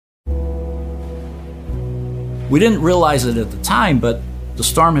We didn't realize it at the time, but the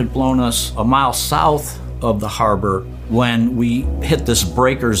storm had blown us a mile south of the harbor when we hit this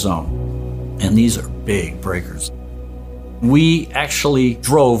breaker zone. And these are big breakers. We actually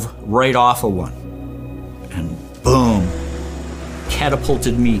drove right off of one. And boom,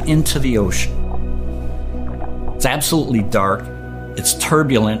 catapulted me into the ocean. It's absolutely dark. It's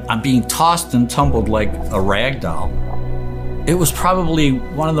turbulent. I'm being tossed and tumbled like a rag doll. It was probably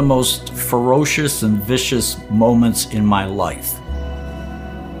one of the most ferocious and vicious moments in my life.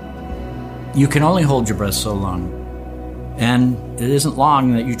 You can only hold your breath so long. And it isn't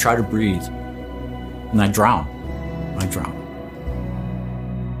long that you try to breathe. And I drown.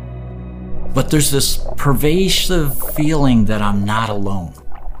 But there's this pervasive feeling that I'm not alone,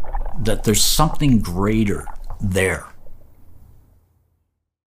 that there's something greater there.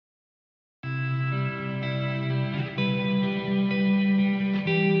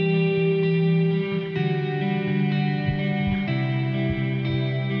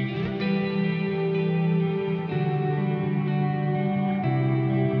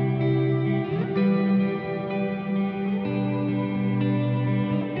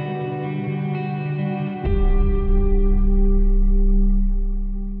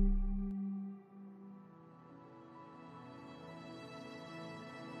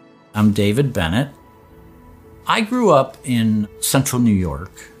 I'm David Bennett. I grew up in central New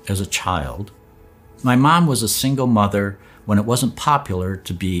York as a child. My mom was a single mother when it wasn't popular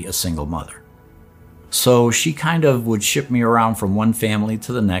to be a single mother. So she kind of would ship me around from one family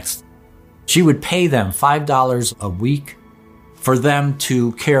to the next. She would pay them $5 a week for them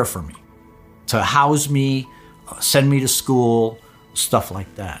to care for me, to house me, send me to school, stuff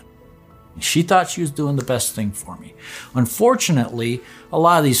like that. She thought she was doing the best thing for me. Unfortunately, a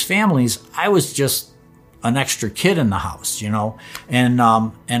lot of these families, I was just an extra kid in the house, and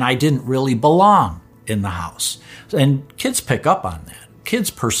I didn't really belong in the house. And kids pick up on that. Kids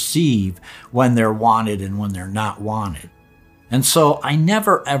perceive when they're wanted and when they're not wanted. And so I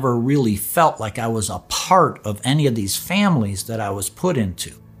never ever really felt like I was a part of any of these families that I was put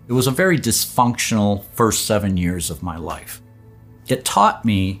into. It was a very dysfunctional first 7 years of my life. It taught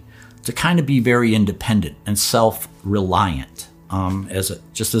me to kind of be very independent and self-reliant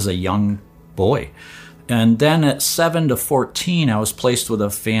as a young boy. And then at 7 to 14, I was placed with a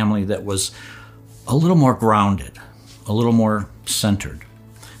family that was a little more grounded, a little more centered.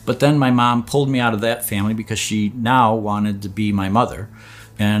 But then my mom pulled me out of that family because she now wanted to be my mother.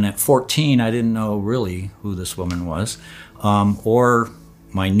 And at 14, I didn't know really who this woman was, or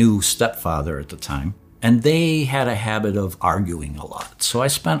my new stepfather at the time. And they had a habit of arguing a lot. So I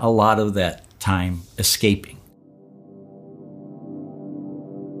spent a lot of that time escaping.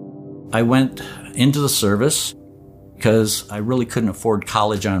 I went into the service because I really couldn't afford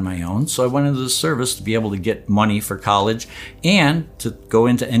college on my own. So I went into the service to be able to get money for college and to go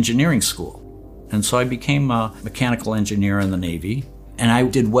into engineering school. And so I became a mechanical engineer in the Navy, and I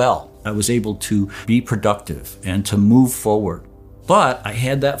did well. I was able to be productive and to move forward. But I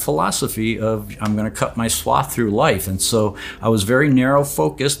had that philosophy of I'm going to cut my swath through life. And so I was very narrow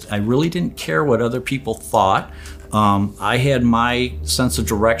focused. I really didn't care what other people thought. I had my sense of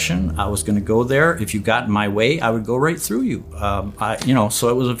direction. I was going to go there. If you got in my way, I would go right through you. So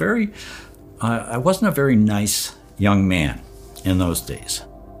it was I wasn't a very nice young man in those days.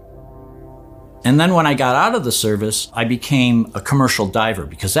 And then when I got out of the service, I became a commercial diver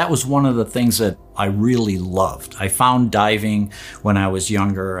because that was one of the things that I really loved. I found diving when I was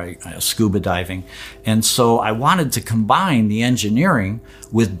younger, scuba diving. And so I wanted to combine the engineering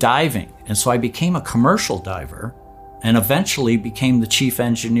with diving. And so I became a commercial diver and eventually became the chief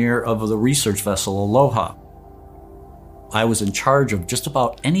engineer of the research vessel Aloha. I was in charge of just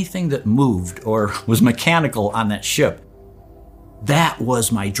about anything that moved or was mechanical on that ship. That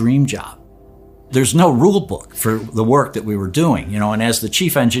was my dream job. There's no rule book for the work that we were doing, and as the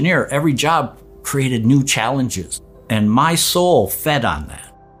chief engineer, every job created new challenges, and my soul fed on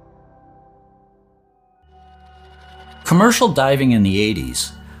that. Commercial diving in the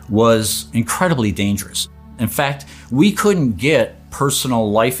 80s was incredibly dangerous. In fact, we couldn't get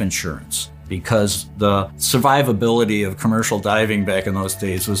personal life insurance because the survivability of commercial diving back in those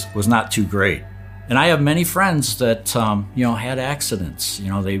days was not too great. And I have many friends that, had accidents.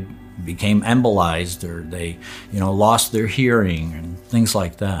 They became embolized or they, lost their hearing and things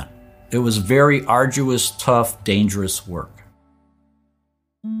like that. It was very arduous, tough, dangerous work.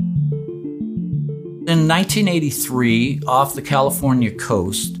 In 1983, off the California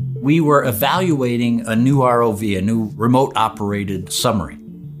coast, we were evaluating a new ROV, a new remote-operated submarine.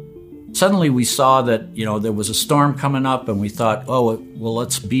 Suddenly we saw that, there was a storm coming up, and we thought, well,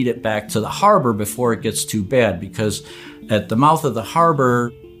 let's beat it back to the harbor before it gets too bad, because at the mouth of the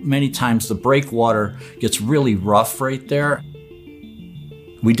harbor, many times the breakwater gets really rough right there.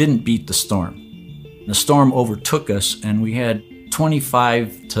 We didn't beat the storm. The storm overtook us, and we had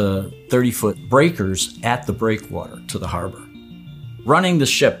 25 to 30-foot breakers at the breakwater to the harbor. Running the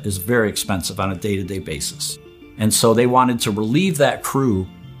ship is very expensive on a day-to-day basis. And so they wanted to relieve that crew.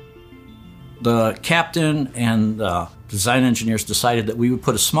 The captain and the design engineers decided that we would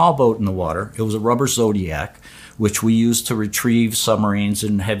put a small boat in the water. It was a rubber Zodiac, which we used to retrieve submarines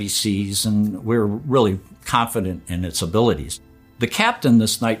in heavy seas, and we were really confident in its abilities. The captain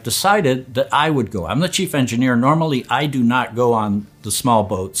this night decided that I would go. I'm the chief engineer. Normally, I do not go on the small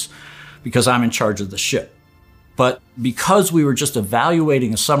boats because I'm in charge of the ship. But because we were just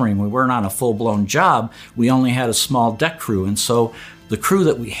evaluating a submarine, we weren't on a full-blown job, we only had a small deck crew. And so the crew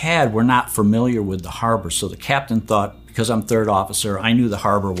that we had were not familiar with the harbor. So the captain thought, because I'm third officer, I knew the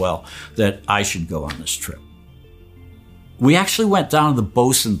harbor well, that I should go on this trip. We actually went down to the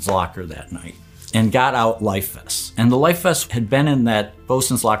bosun's locker that night and got out life vests. And the life vests had been in that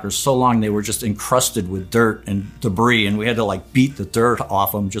bosun's locker so long they were just encrusted with dirt and debris, and we had to beat the dirt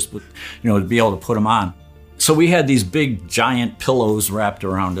off them just with, to be able to put them on. So we had these big giant pillows wrapped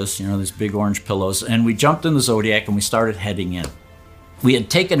around us, these big orange pillows, and we jumped in the Zodiac and we started heading in. We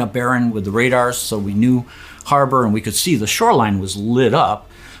had taken a bearing with the radars, so we knew harbor and we could see the shoreline was lit up,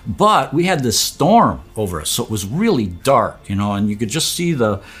 but we had this storm over us, so it was really dark, and you could just see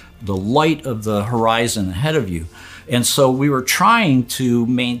the light of the horizon ahead of you. And so we were trying to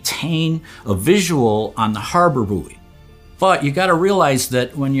maintain a visual on the harbor buoy. But you got to realize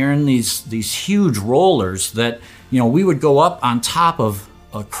that when you're in these huge rollers that, we would go up on top of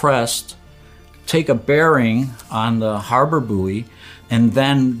a crest, take a bearing on the harbor buoy, and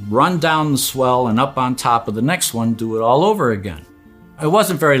then run down the swell and up on top of the next one, do it all over again. It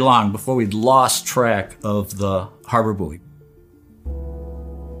wasn't very long before we'd lost track of the harbor buoy.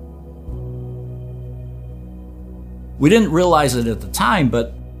 We didn't realize it at the time,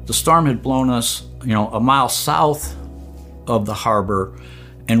 but the storm had blown us, a mile south of the harbor,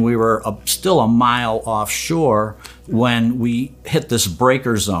 and we were still a mile offshore when we hit this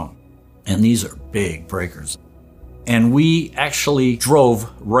breaker zone. And these are big breakers. And we actually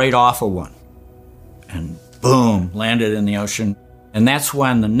drove right off of one and boom, landed in the ocean. And that's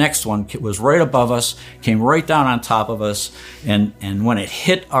when the next one was right above us, came right down on top of us, and when it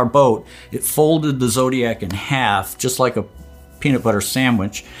hit our boat, it folded the Zodiac in half, just like a peanut butter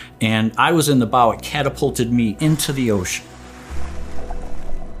sandwich, and I was in the bow. It catapulted me into the ocean.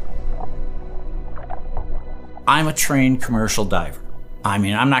 I'm a trained commercial diver.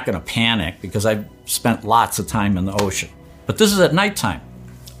 I'm not going to panic because I've spent lots of time in the ocean. But this is at nighttime.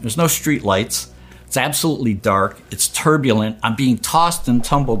 There's no street lights. It's absolutely dark. It's turbulent. I'm being tossed and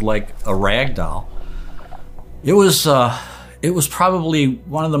tumbled like a rag doll. It was probably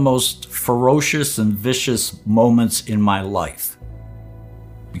one of the most ferocious and vicious moments in my life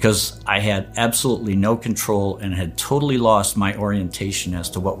because I had absolutely no control and had totally lost my orientation as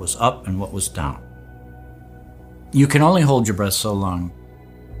to what was up and what was down. You can only hold your breath so long.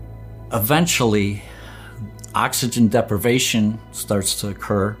 Eventually, oxygen deprivation starts to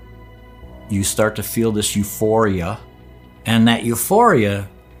occur. You start to feel this euphoria, and that euphoria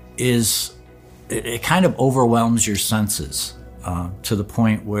it kind of overwhelms your senses to the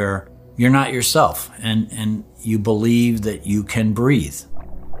point where you're not yourself, and you believe that you can breathe.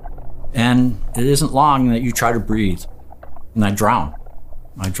 And it isn't long that you try to breathe, and I drown.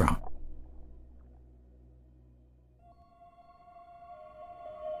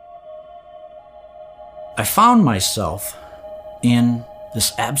 I found myself in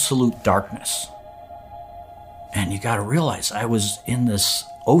this absolute darkness. And you got to realize I was in this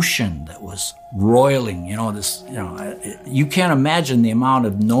ocean that was roiling, you can't imagine the amount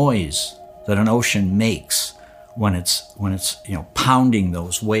of noise that an ocean makes when it's pounding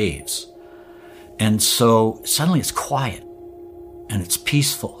those waves. And so suddenly it's quiet and it's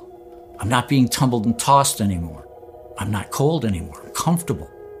peaceful. I'm not being tumbled and tossed anymore. I'm not cold anymore. I'm comfortable.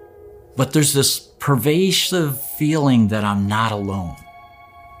 But there's this pervasive feeling that I'm not alone,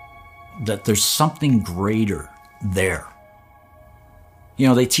 that there's something greater there.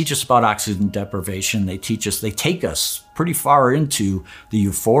 They teach us about oxygen deprivation. They take us pretty far into the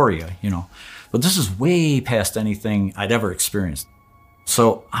euphoria, but this is way past anything I'd ever experienced.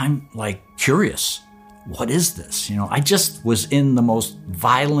 So I'm curious, what is this? I just was in the most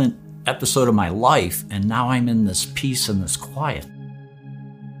violent episode of my life, and now I'm in this peace and this quiet.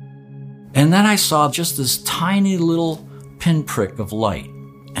 And then I saw just this tiny little pinprick of light,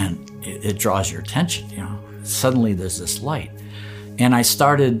 and it draws your attention, Suddenly there's this light. And I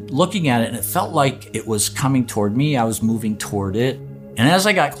started looking at it, and it felt like it was coming toward me. I was moving toward it. And as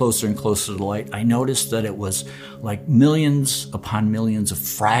I got closer and closer to the light, I noticed that it was like millions upon millions of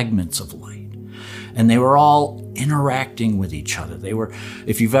fragments of light. And they were all interacting with each other. They were,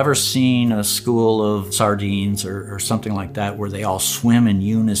 if you've ever seen a school of sardines or something like that, where they all swim in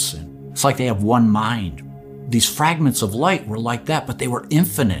unison, it's like they have one mind. These fragments of light were like that, but they were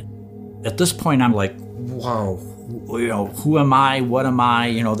infinite. At this point, I'm like, whoa, who am I? What am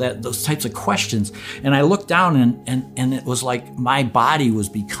I? Those types of questions. And I looked down and it was like my body was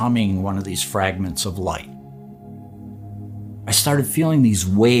becoming one of these fragments of light. I started feeling these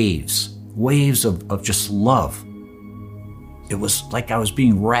waves of just love. It was like I was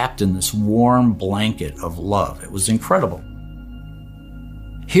being wrapped in this warm blanket of love. It was incredible.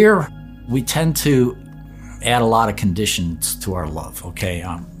 Here, we tend to add a lot of conditions to our love. Okay,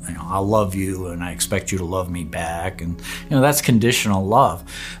 I'll love you and I expect you to love me back. And, that's conditional love.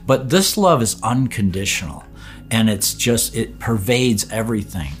 But this love is unconditional. And it pervades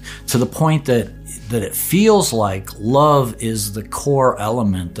everything to the point that it feels like love is the core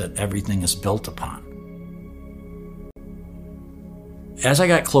element that everything is built upon. As I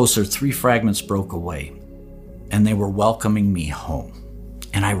got closer, 3 fragments broke away, and they were welcoming me home.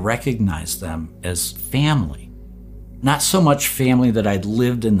 And I recognized them as family. Not so much family that I'd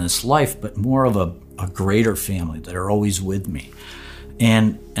lived in this life, but more of a greater family that are always with me.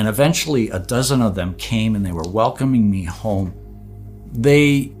 And eventually a dozen of them came and they were welcoming me home.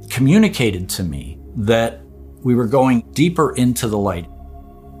 They communicated to me that we were going deeper into the light.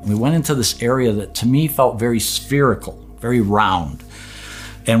 We went into this area that to me felt very spherical, very round.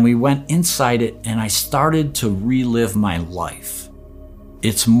 And we went inside it and I started to relive my life.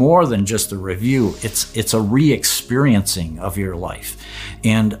 It's more than just a review. It's a re-experiencing of your life.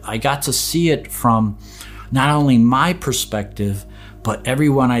 And I got to see it from not only my perspective, but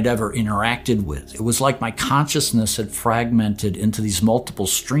everyone I'd ever interacted with. It was like my consciousness had fragmented into these multiple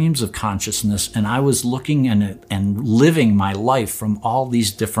streams of consciousness, and I was looking and living my life from all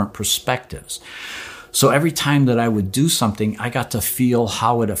these different perspectives. So every time that I would do something, I got to feel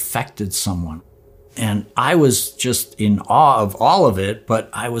how it affected someone. And I was just in awe of all of it, but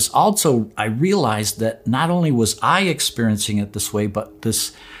I realized that not only was I experiencing it this way, but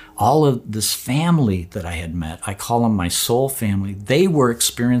all of this family that I had met, I call them my soul family, they were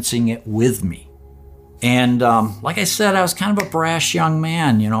experiencing it with me. And like I said, I was kind of a brash young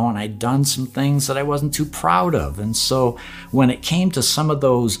man, and I'd done some things that I wasn't too proud of. And so when it came to some of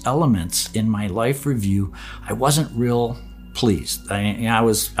those elements in my life review, I wasn't real pleased. I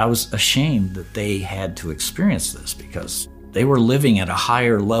was ashamed that they had to experience this because they were living at a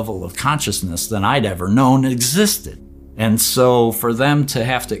higher level of consciousness than I'd ever known existed. And so for them to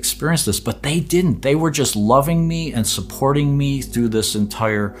have to experience this, but they didn't. They were just loving me and supporting me through this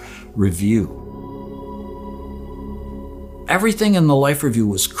entire review. Everything in the life review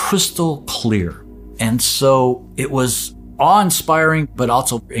was crystal clear. And so it was awe-inspiring, but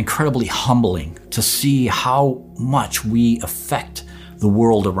also incredibly humbling to see how much we affect the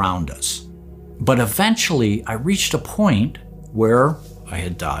world around us. But eventually I reached a point where I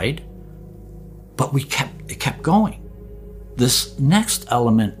had died, but it kept going. This next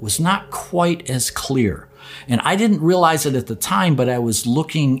element was not quite as clear. And I didn't realize it at the time, but I was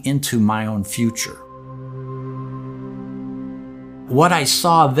looking into my own future. What I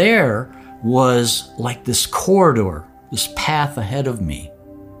saw there was like this corridor, this path ahead of me.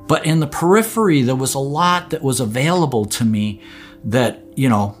 But in the periphery, there was a lot that was available to me that,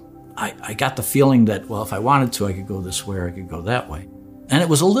 I got the feeling that, well, if I wanted to, I could go this way or I could go that way. And it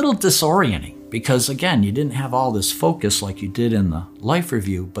was a little disorienting because, again, you didn't have all this focus like you did in the life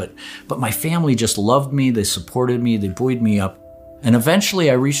review, but my family just loved me, they supported me, they buoyed me up. And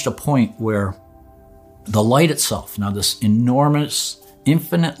eventually I reached a point where the light itself, now this enormous,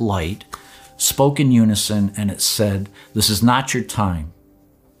 infinite light, spoke in unison and it said, "This is not your time.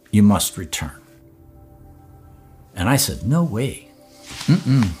 You must return." And I said, "No way.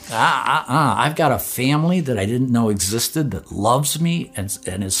 I've got a family that I didn't know existed that loves me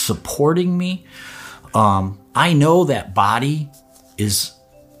and is supporting me. I know that body is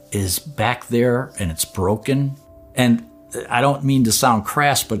back there and it's broken. And I don't mean to sound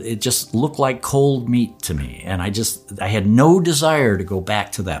crass, but it just looked like cold meat to me. And I had no desire to go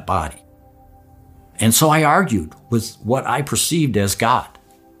back to that body. And so I argued with what I perceived as God.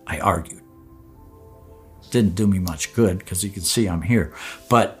 I argued. Didn't do me much good because you can see I'm here.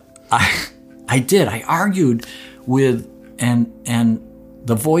 But I did. I argued with, and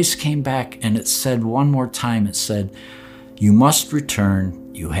the voice came back and it said one more time, it said, "You must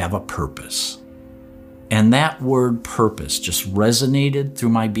return. You have a purpose. And that word purpose just resonated through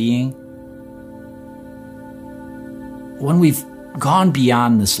my being. When we've gone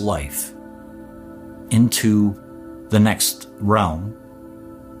beyond this life into the next realm,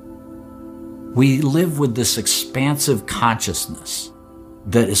 we live with this expansive consciousness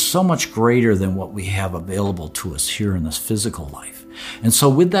that is so much greater than what we have available to us here in this physical life. And so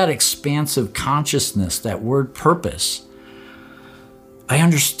with that expansive consciousness, that word purpose, I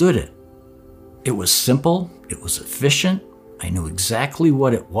understood it. It was simple, it was efficient, I knew exactly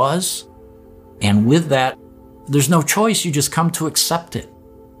what it was, and with that, there's no choice, you just come to accept it.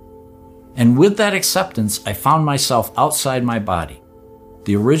 And with that acceptance, I found myself outside my body.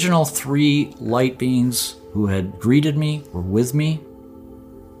 The original 3 light beings who had greeted me were with me,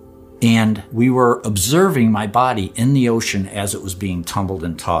 and we were observing my body in the ocean as it was being tumbled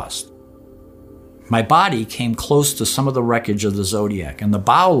and tossed. My body came close to some of the wreckage of the Zodiac, and the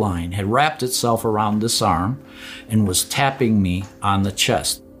bow line had wrapped itself around this arm and was tapping me on the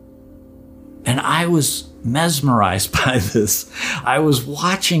chest. And I was mesmerized by this. I was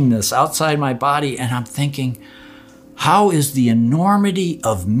watching this outside my body, and I'm thinking, how is the enormity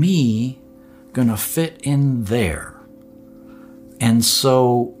of me going to fit in there? And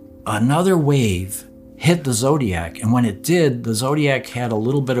so another wave hit the Zodiac, and when it did, the Zodiac had a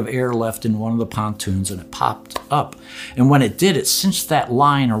little bit of air left in one of the pontoons, and it popped up. And when it did, it cinched that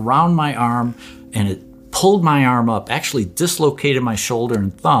line around my arm, and it pulled my arm up, actually dislocated my shoulder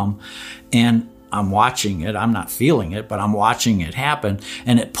and thumb, and I'm watching it. I'm not feeling it, but I'm watching it happen,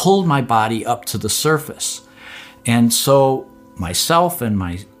 and it pulled my body up to the surface. And so myself and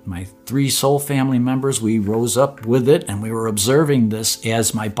my 3 soul family members, we rose up with it, and we were observing this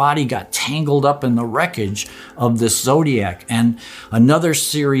as my body got tangled up in the wreckage of this Zodiac, and another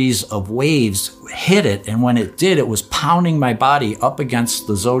series of waves hit it, and when it did, it was pounding my body up against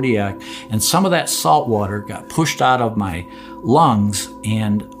the Zodiac, and some of that salt water got pushed out of my lungs,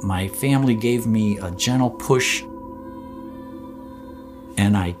 and my family gave me a gentle push,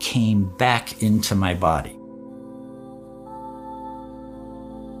 and I came back into my body.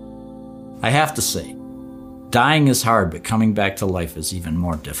 I have to say, dying is hard, but coming back to life is even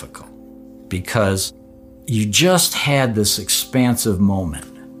more difficult, because you just had this expansive moment,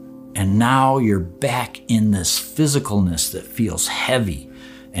 and now you're back in this physicalness that feels heavy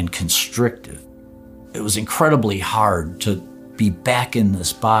and constrictive. It was incredibly hard to be back in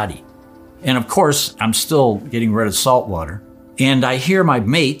this body. And of course, I'm still getting rid of salt water, and I hear my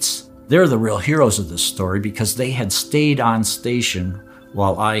mates, they're the real heroes of this story, because they had stayed on station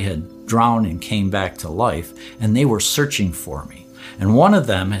while I had drowned and came back to life, and they were searching for me. And one of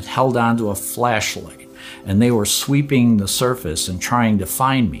them had held onto a flashlight, and they were sweeping the surface and trying to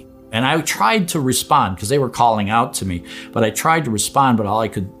find me. And I tried to respond because they were calling out to me, but I tried to respond, but all I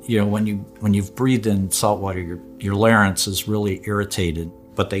could, when you've breathed in salt water, your larynx is really irritated.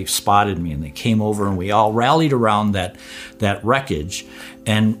 But they spotted me, and they came over, and we all rallied around that wreckage.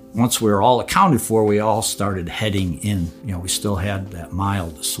 And once we were all accounted for, we all started heading in. We still had that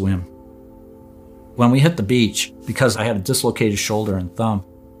mile to swim. When we hit the beach, because I had a dislocated shoulder and thumb,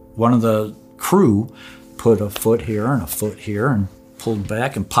 one of the crew put a foot here and a foot here and pulled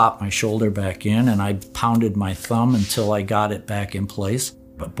back and popped my shoulder back in, and I pounded my thumb until I got it back in place.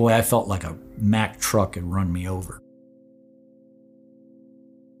 But boy, I felt like a Mack truck had run me over.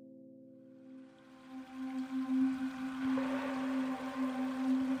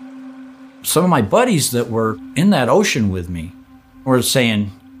 Some of my buddies that were in that ocean with me were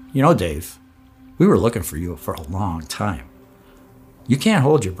saying, Dave, we were looking for you for a long time. You can't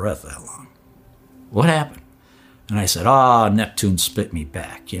hold your breath that long. What happened? And I said, Neptune spit me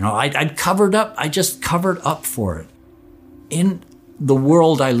back. I'd covered up. I just covered up for it. In the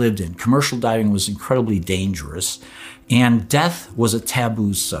world I lived in, commercial diving was incredibly dangerous, and death was a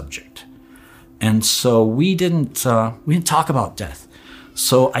taboo subject. And so we didn't talk about death.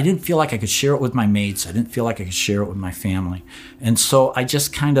 So I didn't feel like I could share it with my mates. I didn't feel like I could share it with my family. And so I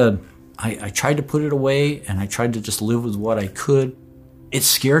just I tried to put it away, and I tried to just live with what I could. It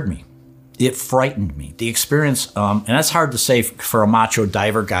scared me. It frightened me. The experience, and that's hard to say for a macho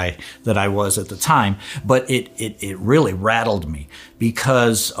diver guy that I was at the time, but it really rattled me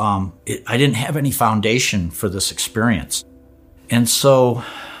because I didn't have any foundation for this experience. And so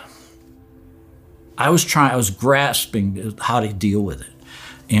I was grasping how to deal with it.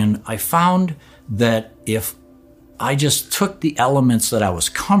 And I found that if I just took the elements that I was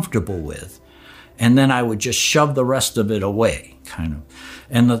comfortable with, and then I would just shove the rest of it away, kind of.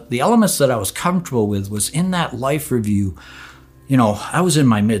 And the elements that I was comfortable with was in that life review. I was in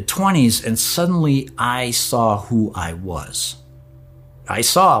my mid-20s, and suddenly I saw who I was. I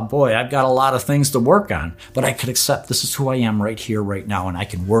saw, boy, I've got a lot of things to work on, but I could accept this is who I am right here, right now, and I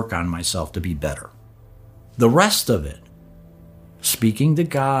can work on myself to be better. The rest of it, speaking to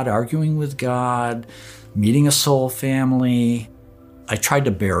God, arguing with God, meeting a soul family, I tried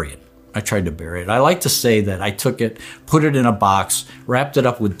to bury it. I like to say that I took it, put it in a box, wrapped it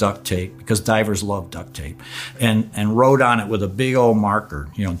up with duct tape, because divers love duct tape, and wrote on it with a big old marker,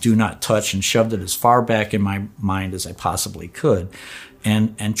 do not touch, and shoved it as far back in my mind as I possibly could,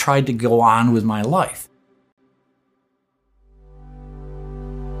 and tried to go on with my life.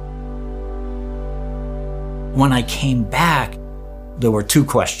 When I came back, there were two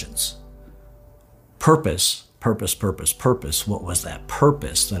questions. Purpose. What was that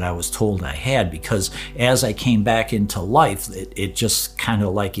purpose that I was told I had? Because as I came back into life, it just kind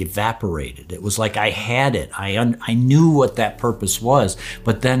of like evaporated. It was like I had it. I knew what that purpose was,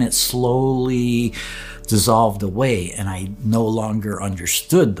 but then it slowly dissolved away and I no longer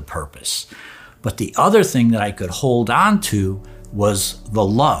understood the purpose. But the other thing that I could hold on to was the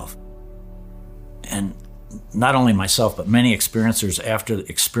love. And not only myself, but many experiencers, after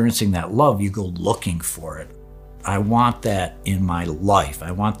experiencing that love, you go looking for it. I want that in my life.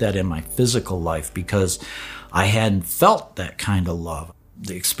 I want that in my physical life because I hadn't felt that kind of love.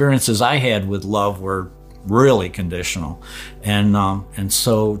 The experiences I had with love were really conditional. And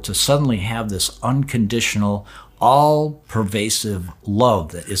so to suddenly have this unconditional, all-pervasive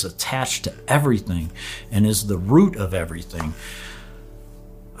love that is attached to everything and is the root of everything,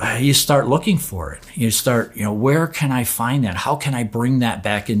 you start looking for it. You start, where can I find that? How can I bring that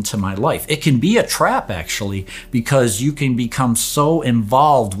back into my life? It can be a trap, actually, because you can become so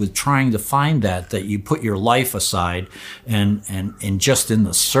involved with trying to find that you put your life aside and just in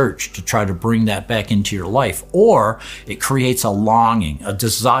the search to try to bring that back into your life. Or it creates a longing, a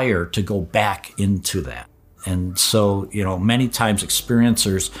desire to go back into that. And so, many times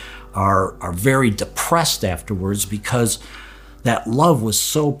experiencers are very depressed afterwards because that love was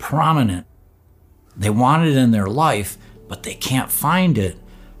so prominent. They want it in their life, but they can't find it,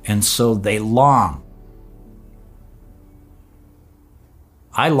 and so they long.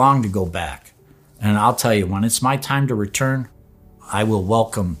 I long to go back, and I'll tell you, when it's my time to return, I will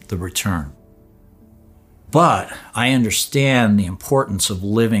welcome the return. But I understand the importance of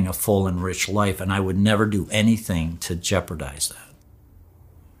living a full and rich life, and I would never do anything to jeopardize that.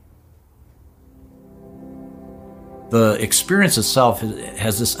 The experience itself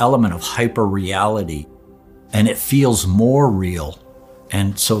has this element of hyper-reality, and it feels more real.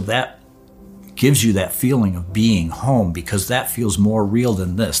 And so that gives you that feeling of being home because that feels more real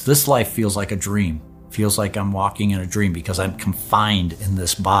than this. This life feels like a dream. Feels like I'm walking in a dream because I'm confined in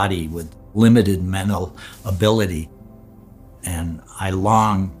this body with limited mental ability. And I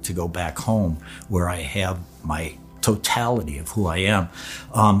long to go back home where I have my totality of who I am.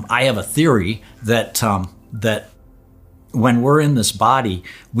 I have a theory that when we're in this body,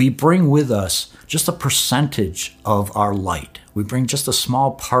 we bring with us just a percentage of our light. We bring just a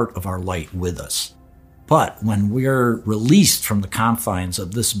small part of our light with us. But when we're released from the confines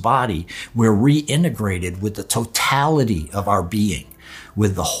of this body, we're reintegrated with the totality of our being,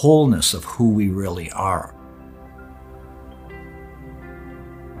 with the wholeness of who we really are.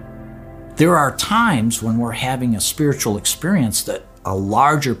 There are times when we're having a spiritual experience that a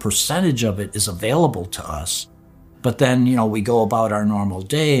larger percentage of it is available to us. But then, we go about our normal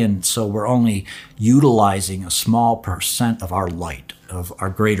day, and so we're only utilizing a small percent of our light, of our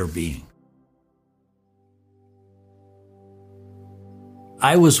greater being.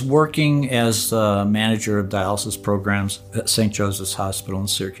 I was working as the manager of dialysis programs at St. Joseph's Hospital in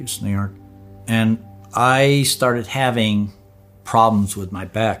Syracuse, New York. And I started having problems with my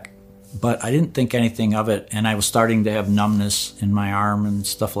back. But I didn't think anything of it, and I was starting to have numbness in my arm and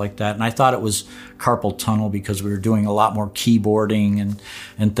stuff like that. And I thought it was carpal tunnel because we were doing a lot more keyboarding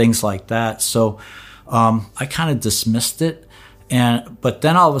and things like that. So I kind of dismissed it. But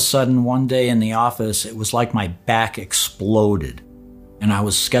then all of a sudden, one day in the office, it was like my back exploded. And I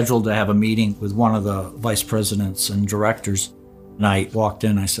was scheduled to have a meeting with one of the vice presidents and directors. And I walked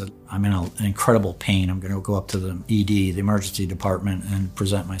in, I said, I'm in an incredible pain. I'm going to go up to the ED, the emergency department, and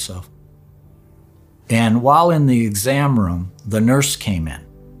present myself. And while in the exam room, the nurse came in.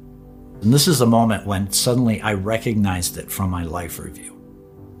 And this is the moment when suddenly I recognized it from my life review.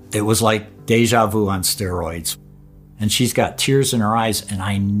 It was like deja vu on steroids. And she's got tears in her eyes, and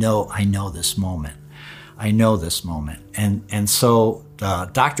I know this moment. I know this moment. And so the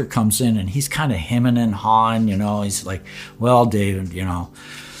doctor comes in, and he's kind of hemming and hawing, He's like, well, David,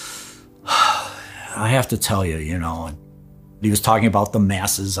 I have to tell you, and he was talking about the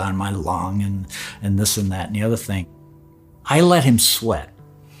masses on my lung and this and that and the other thing. I let him sweat.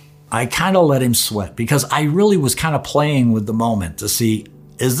 I kind of let him sweat because I really was kind of playing with the moment to see,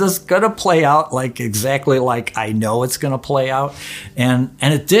 is this going to play out like exactly like I know it's going to play out? And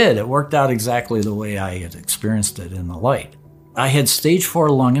it did. It worked out exactly the way I had experienced it in the light. I had stage 4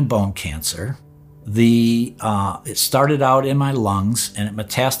 lung and bone cancer. It started out in my lungs and it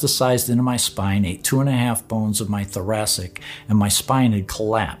metastasized into my spine, ate 2.5 bones of my thoracic, and my spine had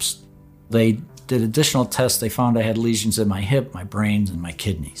collapsed. They did additional tests. They found I had lesions in my hip, my brains, and my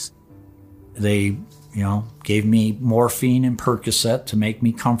kidneys. They, gave me morphine and Percocet to make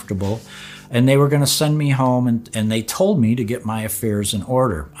me comfortable, and they were going to send me home, and they told me to get my affairs in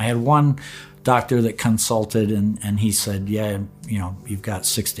order. I had one doctor that consulted, and he said, yeah, you've got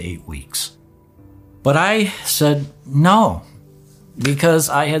 6 to 8 weeks. But I said no, because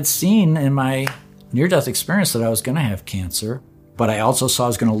I had seen in my near-death experience that I was going to have cancer, but I also saw I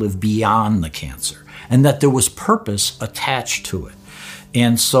was going to live beyond the cancer and that there was purpose attached to it.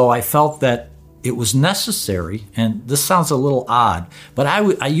 And so I felt that it was necessary, and this sounds a little odd, but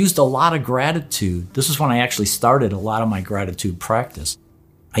I used a lot of gratitude. This is when I actually started a lot of my gratitude practice.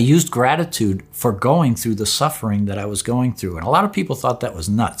 I used gratitude for going through the suffering that I was going through. And a lot of people thought that was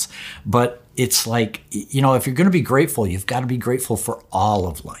nuts. But it's like, if you're going to be grateful, you've got to be grateful for all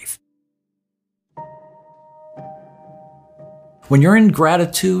of life. When you're in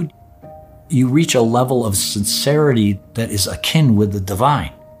gratitude, you reach a level of sincerity that is akin with the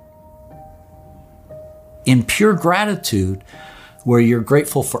divine. In pure gratitude, where you're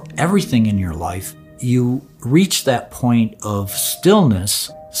grateful for everything in your life, you reach that point of stillness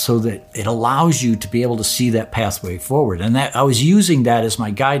so that it allows you to be able to see that pathway forward. And that I was using that as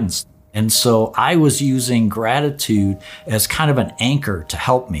my guidance. And so I was using gratitude as kind of an anchor to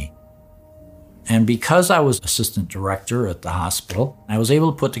help me. And because I was assistant director at the hospital, I was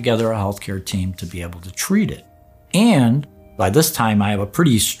able to put together a healthcare team to be able to treat it. And by this time, I have a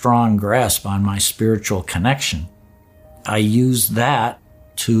pretty strong grasp on my spiritual connection. I used that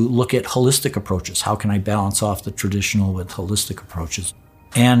to look at holistic approaches. How can I balance off the traditional with holistic approaches?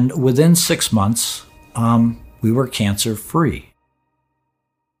 And within 6 months, we were cancer-free.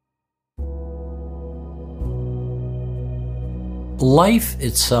 Life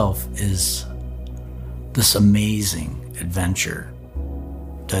itself is this amazing adventure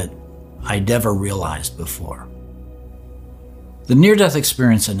that I'd never realized before. The near-death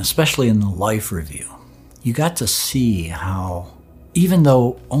experience, and especially in the life review, you got to see how, even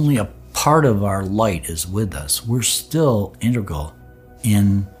though only a part of our light is with us, we're still integral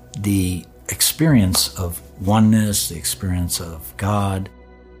in the experience of oneness, the experience of God.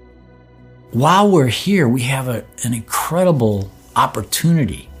 While we're here, we have an incredible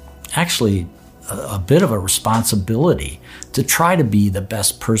opportunity, actually a bit of a responsibility to try to be the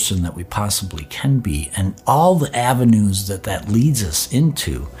best person that we possibly can be. And all the avenues that leads us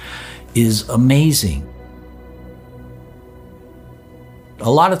into is amazing. A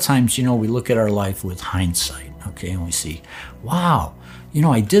lot of times, we look at our life with hindsight, okay, and we see, wow,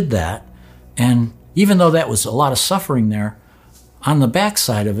 I did that. And even though that was a lot of suffering there, on the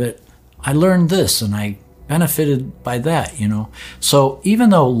backside of it, I learned this and I benefited by that, So even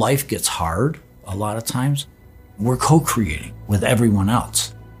though life gets hard, a lot of times, we're co-creating with everyone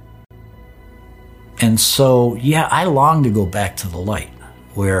else. And so, I long to go back to the light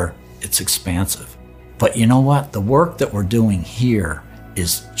where it's expansive. But you know what? The work that we're doing here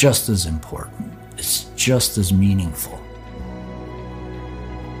is just as important. It's just as meaningful.